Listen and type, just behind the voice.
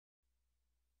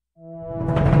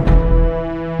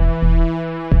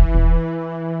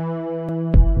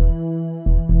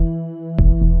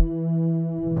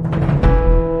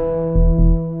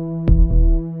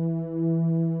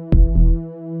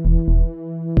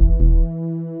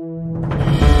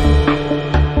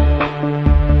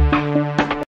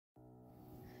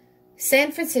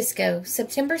San Francisco,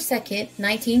 September 2nd,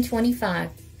 1925.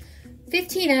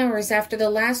 15 hours after the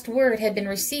last word had been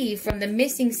received from the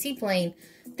missing seaplane,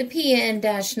 the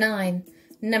PN-9,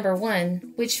 number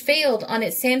 1, which failed on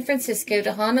its San Francisco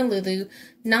to Honolulu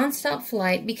nonstop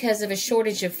flight because of a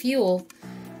shortage of fuel,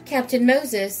 Captain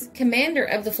Moses, commander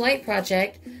of the flight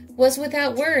project, was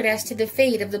without word as to the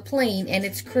fate of the plane and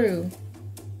its crew.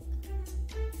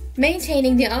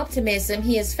 Maintaining the optimism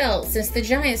he has felt since the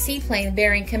giant seaplane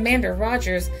bearing Commander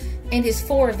Rogers and his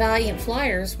 4 valiant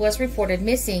flyers was reported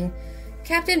missing,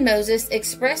 Captain Moses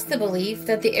expressed the belief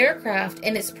that the aircraft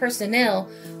and its personnel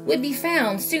would be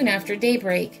found soon after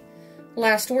daybreak.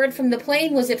 Last word from the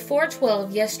plane was at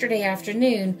 4:12 yesterday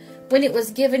afternoon when it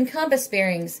was given compass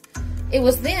bearings. It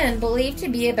was then believed to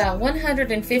be about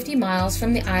 150 miles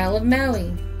from the Isle of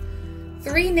Maui.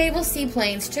 3 naval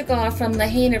seaplanes took off from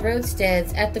Lahaina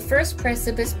roadsteads at the first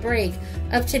precipice break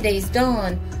of today's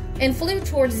dawn and flew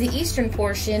towards the eastern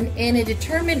portion in a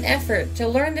determined effort to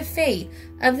learn the fate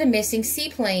of the missing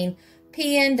seaplane,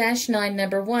 PN-9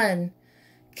 number 1.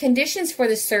 Conditions for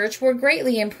the search were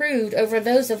greatly improved over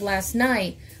those of last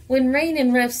night, when rain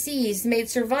and rough seas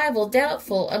made survival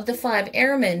doubtful of the 5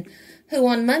 airmen who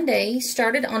on Monday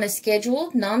started on a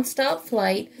scheduled nonstop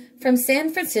flight from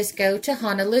San Francisco to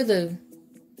Honolulu.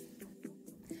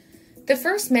 The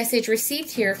first message received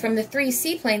here from the 3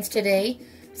 seaplanes today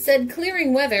said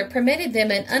clearing weather permitted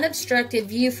them an unobstructed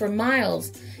view for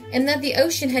miles and that the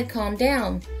ocean had calmed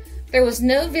down. There was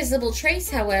no visible trace,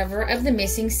 however, of the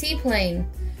missing seaplane.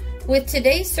 With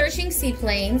today's searching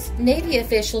seaplanes, Navy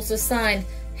officials assigned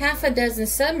half a dozen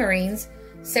submarines,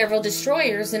 several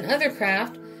destroyers, and other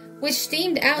craft, which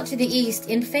steamed out to the east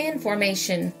in fan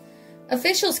formation.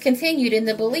 Officials continued in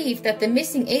the belief that the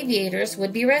missing aviators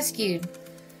would be rescued.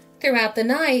 Throughout the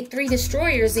night, 3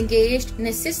 destroyers engaged in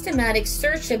a systematic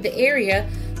search of the area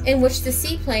in which the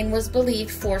seaplane was believed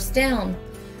forced down.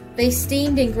 They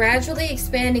steamed in gradually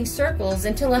expanding circles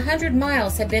until 100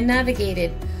 miles had been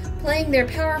navigated, playing their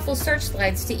powerful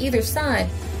searchlights to either side,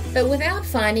 but without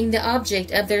finding the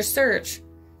object of their search.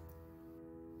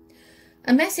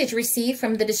 A message received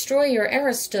from the destroyer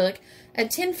Aroostook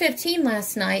at 10:15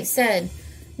 last night said,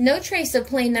 "No trace of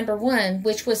plane number 1,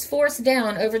 which was forced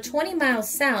down over 20 miles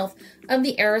south of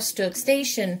the Aroostook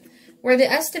station, where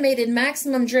the estimated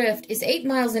maximum drift is 8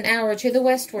 miles an hour to the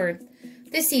westward.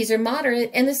 The seas are moderate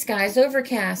and the skies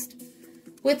overcast."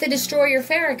 With the destroyer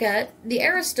Farragut, the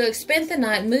Aroostook spent the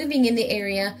night moving in the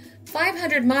area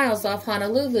 500 miles off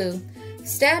Honolulu,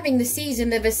 stabbing the seas in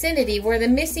the vicinity where the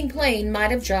missing plane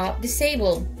might have dropped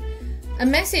disabled. A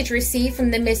message received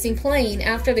from the missing plane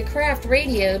after the craft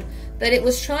radioed that it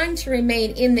was trying to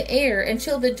remain in the air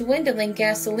until the dwindling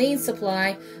gasoline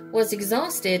supply was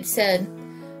exhausted said,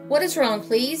 "What is wrong,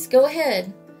 please? Go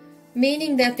ahead,"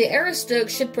 meaning that the Aroostook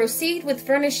should proceed with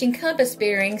furnishing compass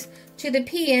bearings to the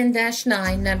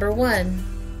PN-9 number 1.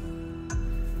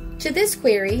 To this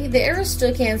query, the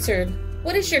Aroostook answered,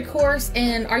 "What is your course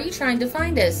and are you trying to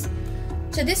find us?"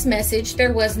 To this message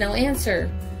there was no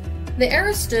answer. The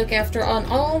Aroostook, after an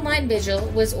all-night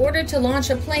vigil, was ordered to launch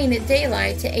a plane at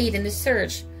daylight to aid in the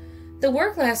search. The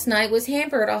work last night was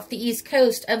hampered off the east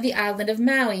coast of the island of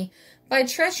Maui by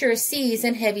treacherous seas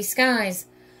and heavy skies.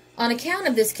 On account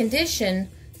of this condition,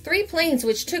 3 planes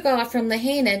which took off from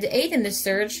Lahaina to aid in the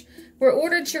search were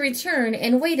ordered to return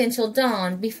and wait until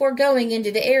dawn before going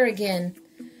into the air again.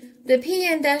 The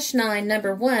PN-9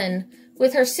 number 1,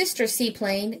 with her sister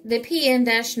seaplane, the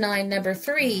PN-9 number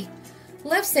 3,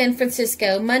 left San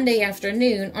Francisco Monday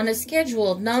afternoon on a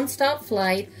scheduled nonstop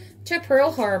flight to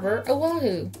Pearl Harbor,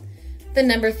 Oahu. The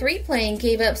number 3 plane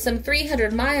gave up some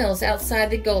 300 miles outside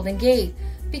the Golden Gate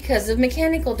because of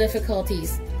mechanical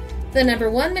difficulties. The number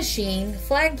 1 machine,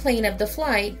 flag plane of the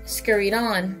flight, scurried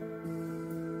on.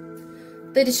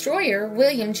 The destroyer,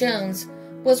 William Jones,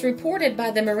 was reported by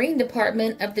the Marine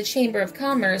Department of the Chamber of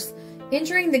Commerce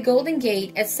entering the Golden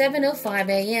Gate at 7:05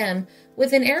 a.m.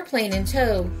 with an airplane in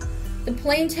tow. The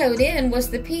plane towed in was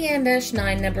the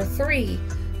PN-9 number 3,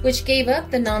 which gave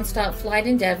up the nonstop flight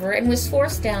endeavor and was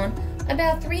forced down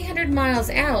about 300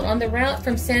 miles out on the route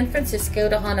from San Francisco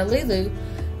to Honolulu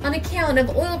on account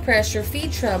of oil pressure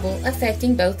feed trouble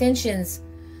affecting both engines.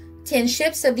 10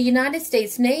 ships of the United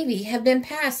States Navy have been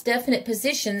past definite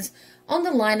positions on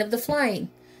the line of the flight.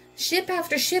 Ship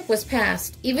after ship was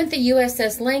passed, even the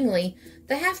USS Langley,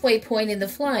 the halfway point in the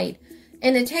flight,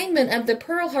 and attainment of the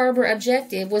Pearl Harbor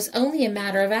objective was only a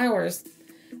matter of hours.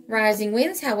 Rising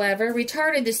winds, however,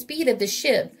 retarded the speed of the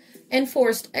ship and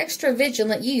forced extra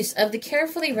vigilant use of the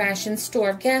carefully rationed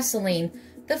store of gasoline,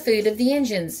 the food of the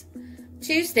engines.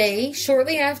 Tuesday,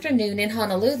 shortly after noon in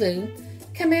Honolulu,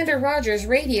 Commander Rogers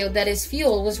radioed that his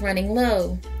fuel was running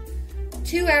low.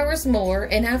 2 hours more,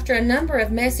 and after a number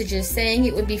of messages saying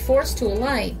it would be forced to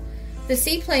alight, the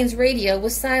seaplane's radio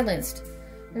was silenced.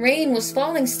 Rain was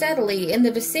falling steadily in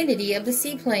the vicinity of the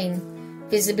seaplane.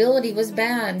 Visibility was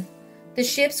bad. The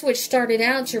ships which started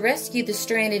out to rescue the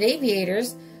stranded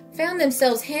aviators found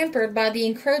themselves hampered by the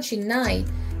encroaching night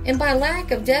and by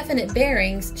lack of definite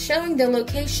bearings showing the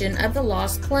location of the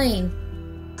lost plane.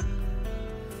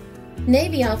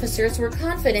 Navy officers were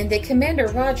confident that Commander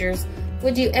Rogers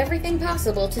would do everything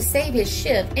possible to save his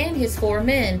ship and his 4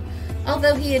 men,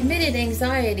 although he admitted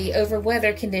anxiety over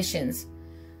weather conditions.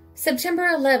 September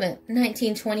 11,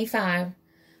 1925.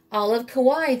 All of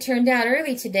Kauai turned out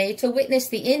early today to witness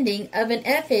the ending of an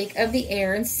epic of the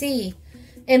air and sea,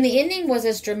 and the ending was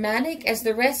as dramatic as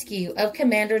the rescue of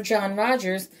Commander John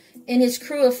Rogers and his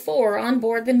crew of 4 on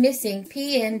board the missing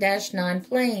PN-9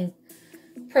 plane.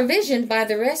 Provisioned by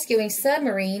the rescuing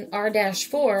submarine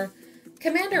R-4,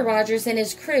 Commander Rogers and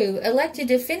his crew elected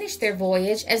to finish their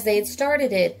voyage as they had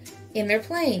started it, in their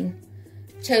plane.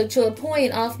 Towed to a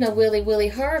point off Nowili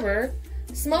Harbor,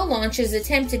 small launches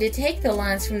attempted to take the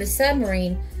lines from the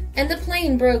submarine, and the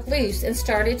plane broke loose and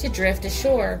started to drift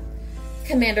ashore.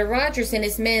 Commander Rogers and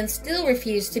his men still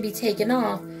refused to be taken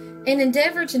off and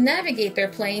endeavored to navigate their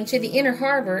plane to the inner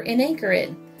harbor and anchor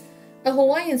it. A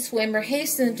Hawaiian swimmer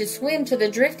hastened to swim to the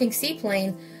drifting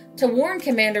seaplane to warn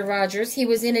Commander Rogers he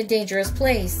was in a dangerous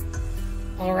place.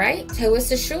 "All right, tow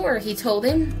us ashore," he told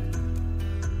him.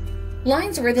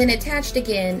 Lines were then attached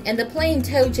again and the plane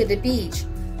towed to the beach,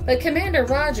 but Commander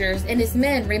Rogers and his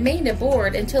men remained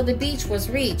aboard until the beach was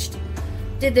reached.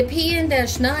 Did the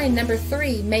PN-9 number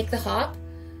 3 make the hop?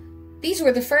 These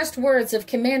were the first words of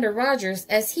Commander Rogers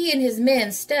as he and his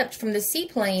men stepped from the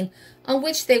seaplane on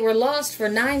which they were lost for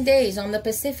 9 days on the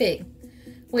Pacific.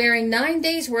 Wearing 9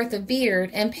 days' worth of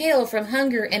beard and pale from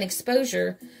hunger and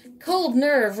exposure, Cold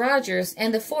Nerve Rogers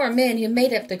and the 4 men who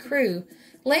made up the crew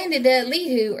landed at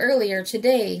Lihu earlier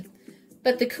today.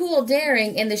 But the cool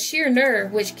daring and the sheer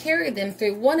nerve which carried them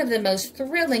through one of the most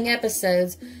thrilling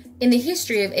episodes in the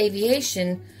history of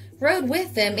aviation rode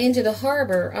with them into the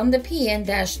harbor on the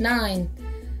PN-9.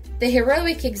 The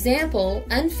heroic example,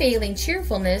 unfailing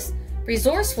cheerfulness,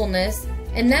 resourcefulness,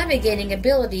 and navigating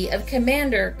ability of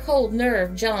Commander Cold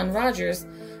Nerve John Rogers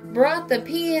brought the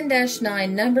PN-9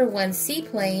 number 1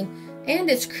 seaplane and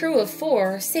its crew of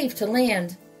 4 safe to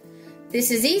land.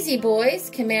 "This is easy, boys,"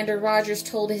 Commander Rogers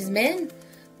told his men.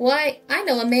 "Why, I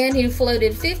know a man who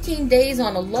floated 15 days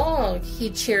on a log," he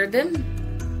cheered them.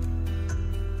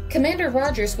 Commander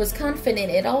Rogers was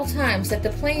confident at all times that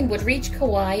the plane would reach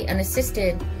Kauai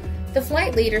unassisted. The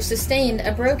flight leader sustained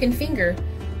a broken finger,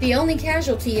 the only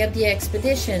casualty of the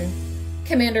expedition.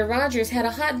 Commander Rogers had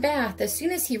a hot bath as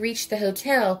soon as he reached the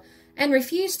hotel and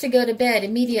refused to go to bed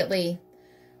immediately.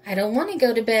 "I don't want to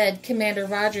go to bed," Commander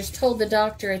Rogers told the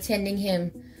doctor attending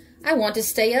him. "I want to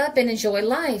stay up and enjoy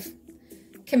life."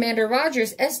 Commander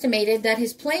Rogers estimated that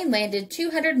his plane landed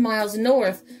 200 miles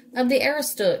north of the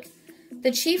Aroostook. The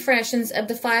chief rations of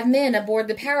the 5 men aboard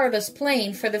the powerless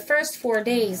plane for the first 4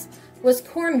 days was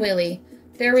cornwilly,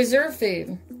 their reserve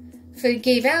food. Food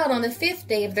gave out on the 5th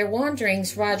day of their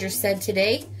wanderings, Rogers said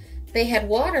today. They had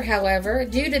water, however,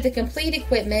 due to the complete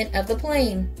equipment of the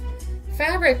plane.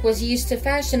 Fabric was used to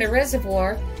fashion a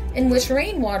reservoir in which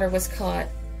rainwater was caught.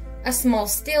 A small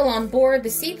still on board the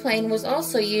seaplane was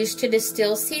also used to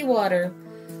distill seawater.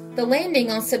 The landing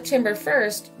on September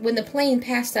 1st, when the plane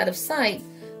passed out of sight,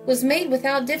 was made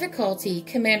without difficulty,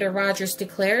 Commander Rogers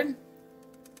declared.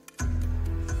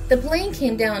 The plane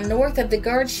came down north of the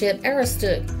guard ship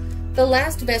Aroostook, the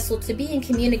last vessel to be in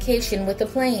communication with the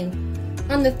plane.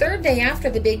 On the 3rd day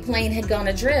after the big plane had gone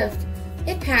adrift,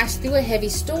 it passed through a heavy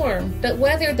storm, but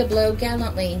weathered the blow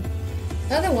gallantly.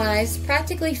 Otherwise,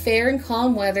 practically fair and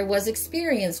calm weather was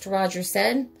experienced, Rogers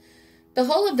said. The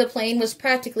hull of the plane was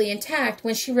practically intact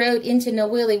when she rode into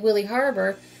Nowili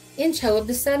Harbor in tow of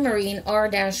the submarine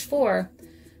R-4.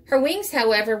 Her wings,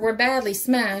 however, were badly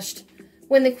smashed.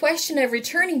 When the question of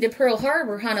returning to Pearl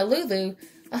Harbor, Honolulu,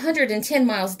 110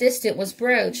 miles distant, was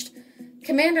broached,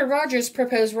 Commander Rogers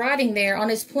proposed riding there on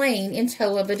his plane in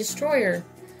tow of a destroyer.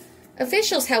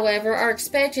 Officials, however, are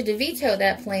expected to veto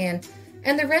that plan,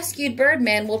 and the rescued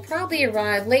birdman will probably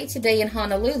arrive late today in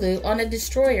Honolulu on a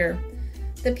destroyer.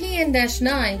 The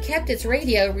PN-9 kept its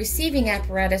radio receiving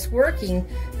apparatus working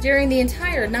during the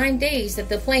entire 9 days that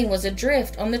the plane was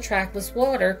adrift on the trackless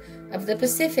water of the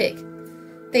Pacific.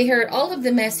 They heard all of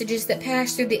the messages that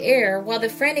passed through the air while the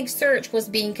frantic search was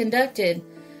being conducted.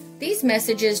 These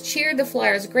messages cheered the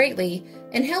flyers greatly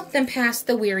and helped them pass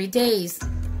the weary days.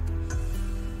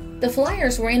 The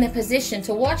flyers were in a position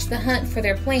to watch the hunt for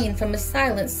their plane from a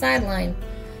silent sideline.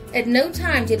 At no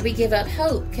time did we give up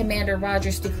hope, Commander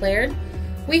Rogers declared.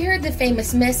 We heard the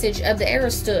famous message of the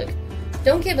Aroostook.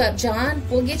 Don't give up, John.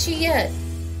 We'll get you yet.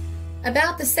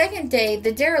 About the second day,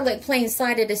 the derelict plane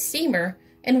sighted a steamer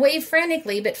and waved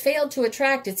frantically but failed to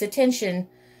attract its attention.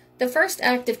 The first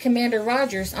act of Commander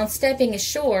Rogers on stepping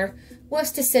ashore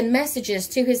was to send messages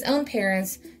to his own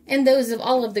parents and those of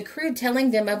all of the crew telling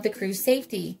them of the crew's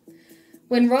safety.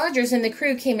 When Rogers and the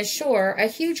crew came ashore, a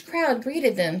huge crowd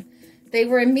greeted them. They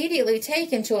were immediately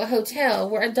taken to a hotel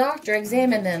where a doctor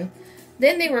examined them.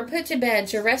 Then they were put to bed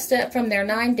to rest up from their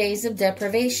 9 days of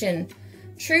deprivation.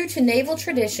 True to naval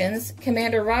traditions,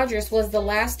 Commander Rogers was the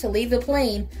last to leave the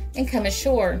plane and come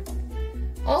ashore.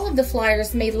 All of the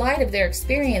flyers made light of their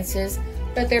experiences,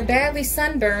 but their badly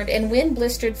sunburned and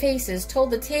wind-blistered faces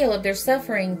told the tale of their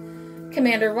suffering.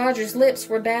 Commander Rogers' lips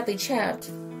were badly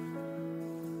chapped.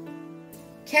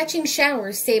 Catching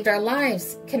showers saved our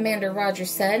lives, Commander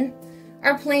Rogers said.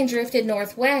 Our plane drifted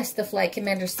northwest, the flight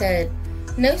commander said.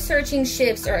 No searching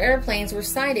ships or airplanes were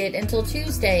sighted until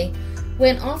Tuesday,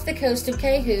 when off the coast of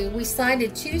Kehu we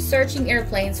sighted 2 searching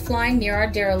airplanes flying near our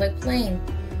derelict plane.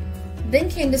 Then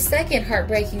came the second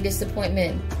heartbreaking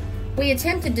disappointment. We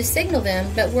attempted to signal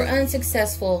them, but were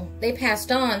unsuccessful. They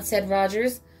passed on, said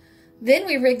Rogers. Then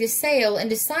we rigged a sail and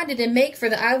decided to make for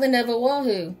the island of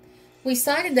Oahu. We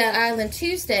sighted that island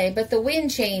Tuesday, but the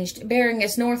wind changed, bearing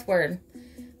us northward.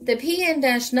 The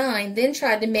PN-9 then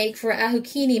tried to make for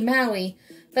Ahukini, Maui,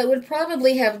 but would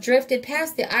probably have drifted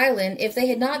past the island if they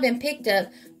had not been picked up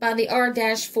by the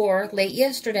R-4 late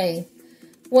yesterday.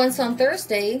 Once on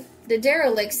Thursday, the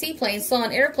derelict seaplane saw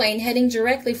an airplane heading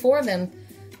directly for them.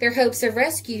 Their hopes of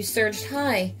rescue surged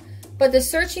high, but the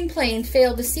searching plane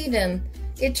failed to see them.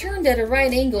 It turned at a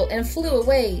right angle and flew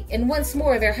away, and once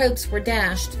more their hopes were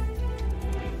dashed.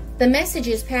 The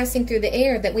messages passing through the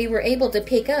air that we were able to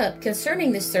pick up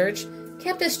concerning the search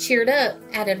kept us cheered up,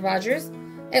 added Rogers.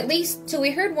 At least till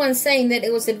we heard one saying that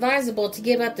it was advisable to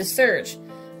give up the search.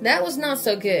 That was not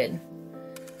so good.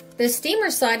 The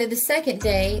steamer sighted the second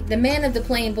day, the man of the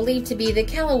plane believed to be the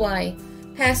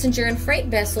Kalawai, passenger and freight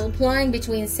vessel plying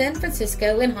between San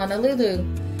Francisco and Honolulu.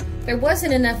 There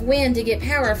wasn't enough wind to get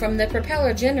power from the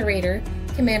propeller generator,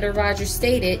 Commander Rogers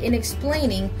stated in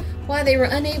explaining why they were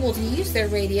unable to use their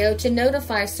radio to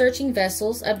notify searching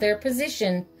vessels of their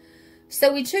position.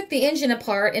 So we took the engine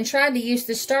apart and tried to use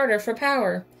the starter for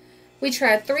power. We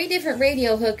tried 3 different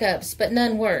radio hookups, but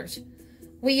none worked.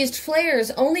 We used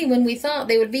flares only when we thought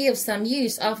they would be of some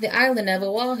use off the island of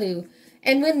Oahu,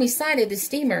 and when we sighted the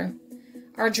steamer.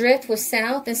 Our drift was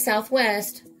south and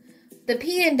southwest. The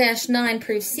PN-9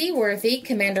 proved seaworthy,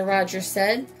 Commander Rogers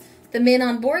said. The men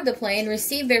on board the plane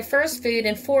received their first food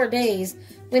in 4 days,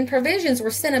 when provisions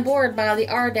were sent aboard by the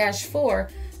R-4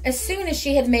 as soon as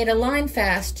she had made a line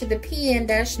fast to the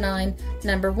PN-9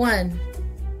 number 1.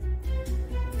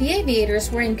 The aviators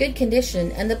were in good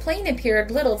condition, and the plane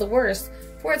appeared little the worse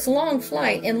for its long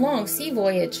flight and long sea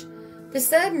voyage. The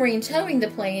submarine towing the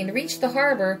plane reached the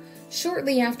harbor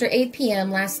shortly after 8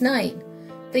 p.m. last night.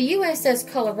 The USS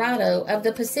Colorado of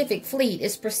the Pacific Fleet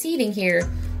is proceeding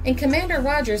here, and Commander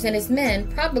Rogers and his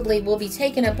men probably will be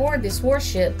taken aboard this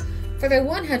warship for their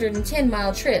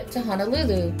 110-mile trip to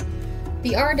Honolulu.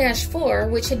 The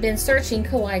R-4, which had been searching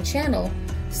Kauai Channel,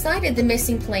 sighted the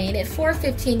missing plane at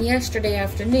 4:15 yesterday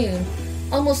afternoon,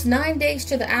 almost 9 days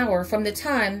to the hour from the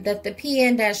time that the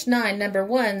PN-9 number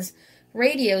 1's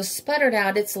radio sputtered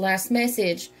out its last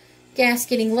message. Gas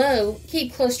getting low,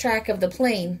 keep close track of the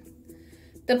plane.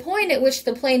 The point at which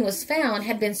the plane was found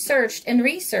had been searched and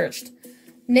researched.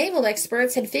 Naval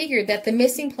experts had figured that the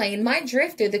missing plane might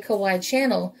drift through the Kauai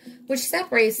Channel, which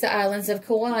separates the islands of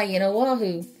Kauai and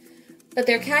Oahu, but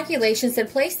their calculations had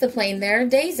placed the plane there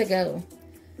days ago.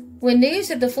 When news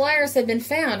that the flyers had been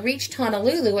found reached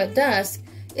Honolulu at dusk,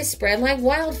 it spread like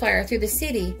wildfire through the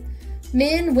city.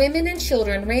 Men, women, and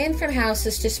children ran from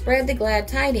houses to spread the glad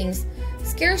tidings.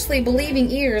 Scarcely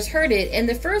believing ears heard it, and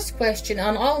the first question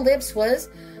on all lips was,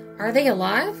 "Are they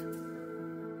alive?"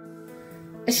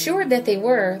 Assured that they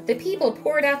were, the people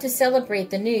poured out to celebrate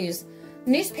the news.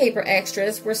 Newspaper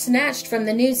extras were snatched from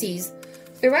the newsies.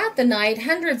 Throughout the night,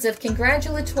 hundreds of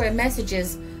congratulatory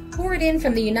messages poured in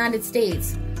from the United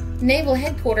States. Naval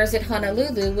headquarters at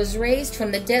Honolulu was raised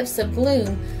from the depths of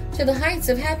gloom to the heights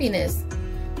of happiness.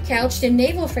 Couched in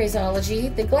naval phraseology,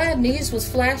 the glad news was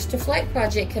flashed to Flight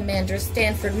Project Commander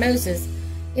Stanford Moses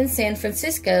in San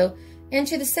Francisco and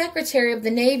to the Secretary of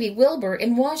the Navy Wilbur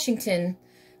in Washington.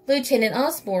 Lieutenant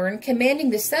Osborne, commanding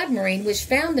the submarine which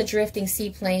found the drifting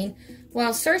seaplane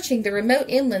while searching the remote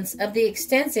inlands of the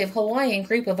extensive Hawaiian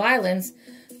group of islands,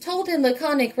 told in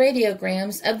laconic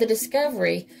radiograms of the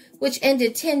discovery, which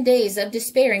ended 10 days of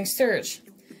despairing search.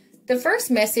 The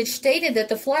first message stated that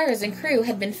the flyers and crew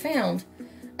had been found.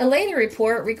 A later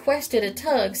report requested a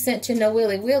tug sent to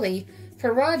Nowilly Willy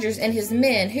for Rogers and his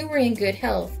men who were in good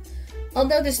health.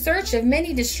 Although the search of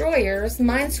many destroyers,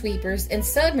 minesweepers, and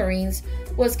submarines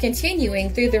was continuing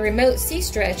through the remote sea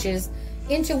stretches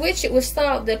into which it was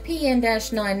thought the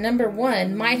PN-9 No.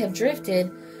 1 might have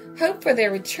drifted, hope for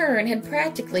their return had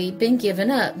practically been given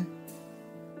up.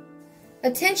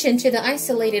 Attention to the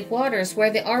isolated waters where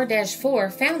the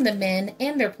R-4 found the men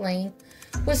and their plane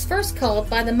was first called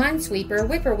by the minesweeper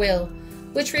Whippoorwill,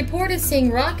 which reported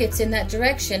seeing rockets in that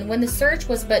direction when the search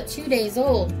was but 2 days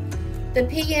old. The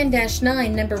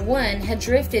PN-9 No. 1 had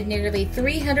drifted nearly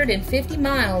 350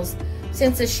 miles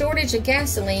since a shortage of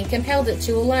gasoline compelled it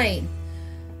to alight.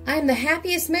 "I am the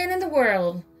happiest man in the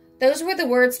world." Those were the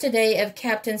words today of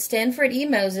Captain Stanford E.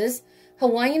 Moses,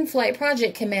 Hawaiian Flight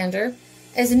Project Commander,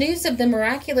 as news of the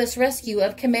miraculous rescue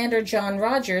of Commander John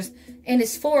Rogers and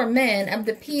his 4 men of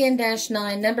the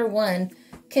PN-9 No. 1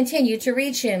 continued to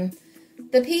reach him.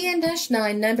 The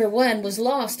PN-9 No. 1 was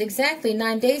lost exactly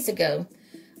 9 days ago.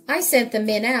 I sent the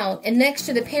men out, and next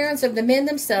to the parents of the men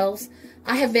themselves,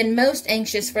 I have been most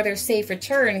anxious for their safe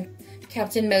return,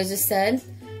 Captain Moses said.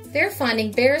 Their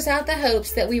finding bears out the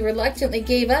hopes that we reluctantly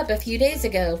gave up a few days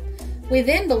ago. We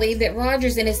then believed that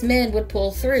Rogers and his men would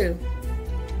pull through.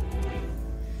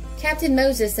 Captain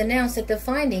Moses announced that the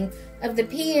finding of the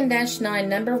PN-9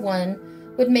 No. 1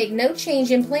 would make no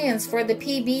change in plans for the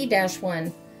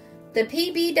PB-1. The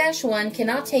PB-1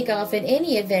 cannot take off in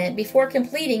any event before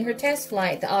completing her test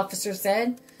flight, the officer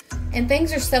said, and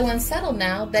things are so unsettled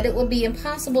now that it will be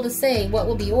impossible to say what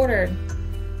will be ordered.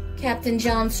 Captain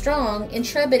John Strong,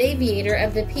 intrepid aviator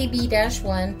of the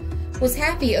PB-1, was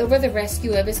happy over the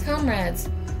rescue of his comrades.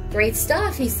 "Great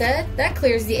stuff," he said. "That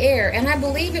clears the air, and I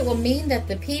believe it will mean that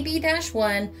the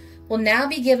PB-1 will now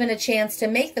be given a chance to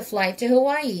make the flight to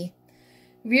Hawaii."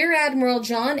 Rear Admiral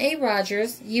John A.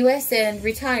 Rogers, USN,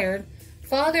 retired,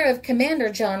 father of Commander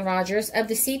John Rogers of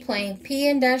the seaplane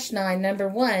PN-9 No.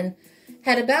 1,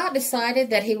 had about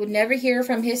decided that he would never hear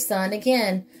from his son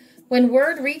again, when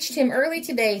word reached him early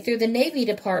today through the Navy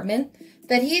Department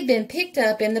that he had been picked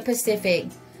up in the Pacific.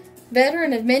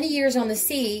 Veteran of many years on the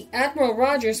sea, Admiral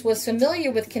Rogers was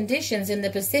familiar with conditions in the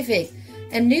Pacific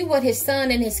and knew what his son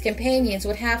and his companions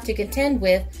would have to contend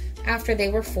with after they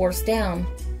were forced down.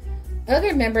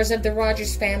 Other members of the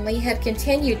Rogers family had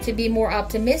continued to be more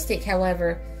optimistic,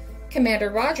 however. Commander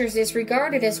Rogers is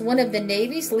regarded as one of the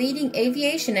Navy's leading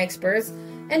aviation experts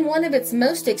and one of its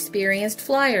most experienced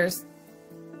flyers.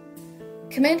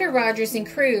 "Commander Rogers and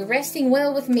crew resting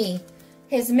well with me.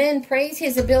 His men praise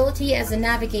his ability as a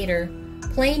navigator.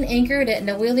 Plane anchored at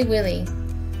Nowilly Willy."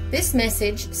 This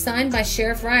message, signed by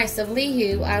Sheriff Rice of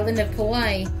Lihu, island of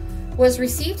Kauai, was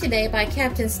received today by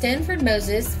Captain Stanford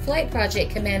Moses, Flight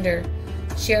Project Commander.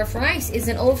 Sheriff Rice is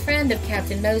an old friend of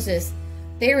Captain Moses.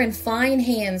 "They're in fine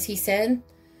hands," he said.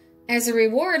 As a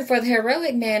reward for the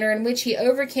heroic manner in which he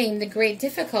overcame the great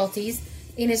difficulties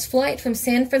in his flight from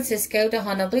San Francisco to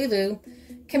Honolulu,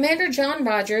 Commander John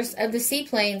Rogers of the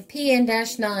seaplane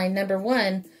PN-9 No.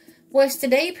 1 was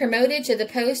today promoted to the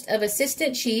post of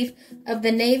Assistant Chief of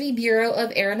the Navy Bureau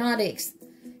of Aeronautics.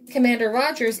 Commander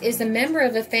Rogers is a member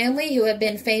of a family who have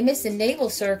been famous in naval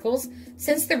circles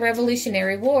since the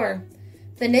Revolutionary War.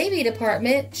 The Navy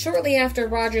Department, shortly after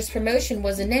Rogers' promotion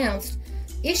was announced,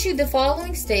 issued the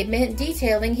following statement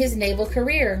detailing his naval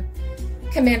career.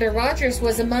 Commander Rogers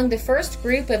was among the first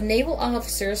group of naval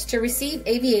officers to receive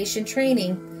aviation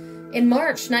training. In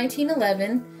March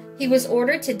 1911, he was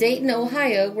ordered to Dayton,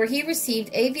 Ohio, where he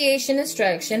received aviation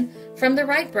instruction from the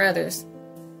Wright brothers.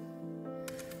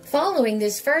 Following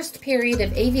this first period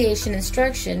of aviation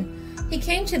instruction, he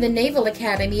came to the Naval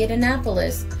Academy at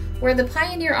Annapolis, where the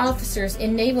pioneer officers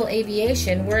in naval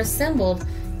aviation were assembled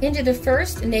into the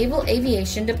first Naval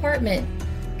Aviation Department.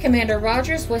 Commander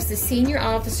Rogers was the senior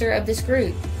officer of this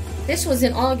group. This was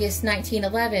in August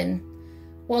 1911.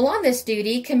 While on this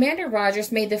duty, Commander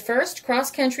Rogers made the first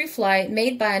cross-country flight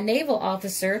made by a naval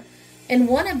officer and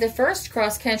one of the first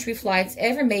cross-country flights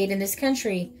ever made in this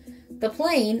country. The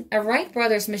plane, a Wright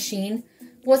brothers machine,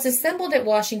 was assembled at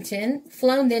Washington,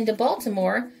 flown then to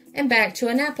Baltimore, and back to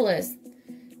Annapolis.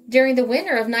 During the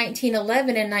winter of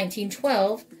 1911 and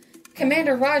 1912,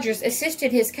 Commander Rogers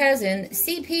assisted his cousin,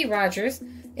 C.P. Rogers,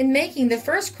 in making the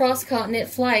first cross-continent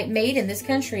flight made in this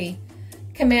country.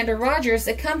 Commander Rogers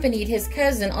accompanied his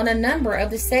cousin on a number of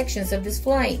the sections of this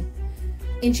flight.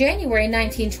 In January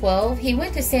 1912, he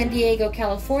went to San Diego,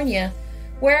 California,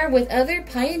 where, with other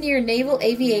pioneer naval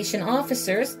aviation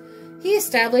officers, he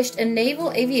established a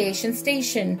naval aviation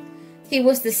station. He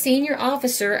was the senior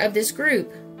officer of this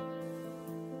group.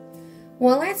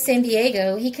 While at San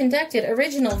Diego, he conducted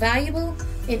original, valuable,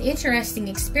 and interesting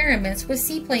experiments with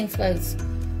seaplane floats.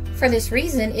 For this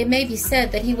reason, it may be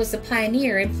said that he was a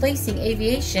pioneer in placing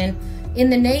aviation in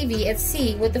the Navy at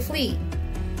sea with the fleet.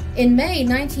 In May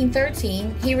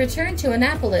 1913, he returned to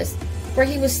Annapolis, where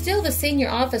he was still the senior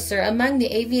officer among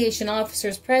the aviation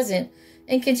officers present,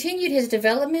 and continued his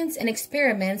developments and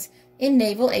experiments in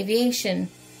naval aviation.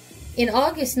 In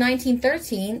August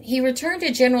 1913, he returned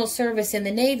to general service in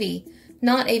the Navy,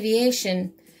 not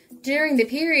aviation. During the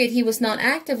period he was not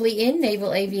actively in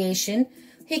naval aviation,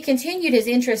 he continued his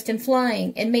interest in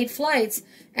flying and made flights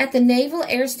at the Naval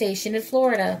Air Station in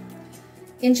Florida.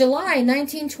 In July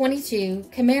 1922,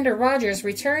 Commander Rogers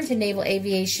returned to naval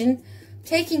aviation,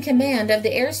 taking command of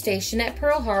the air station at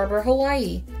Pearl Harbor,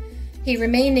 Hawaii. He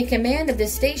remained in command of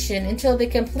this station until the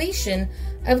completion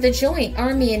of the joint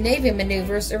Army and Navy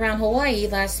maneuvers around Hawaii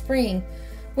last spring,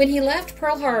 when he left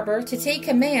Pearl Harbor to take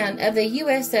command of the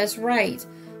USS Wright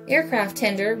aircraft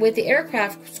tender with the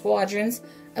aircraft squadrons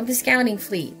of the scouting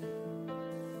fleet.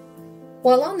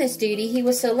 While on this duty, he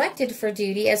was selected for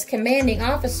duty as commanding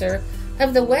officer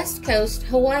of the West Coast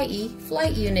Hawaii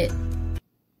Flight Unit.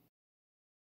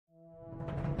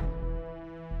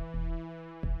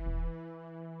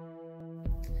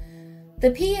 The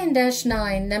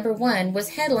PN-9 No. 1 was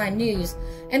headline news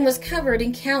and was covered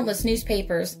in countless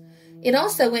newspapers. It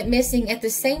also went missing at the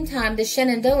same time the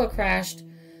Shenandoah crashed.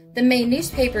 The main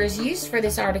newspapers used for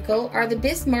this article are the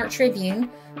Bismarck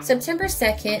Tribune, September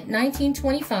 2nd,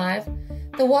 1925,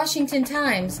 the Washington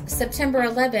Times, September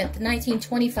 11th,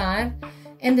 1925,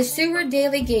 and the Seward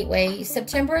Daily Gateway,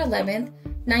 September 11th,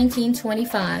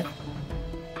 1925.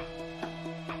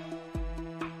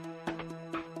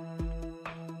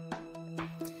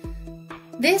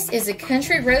 This is a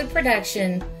Country Road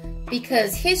production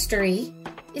because history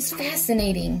is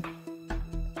fascinating.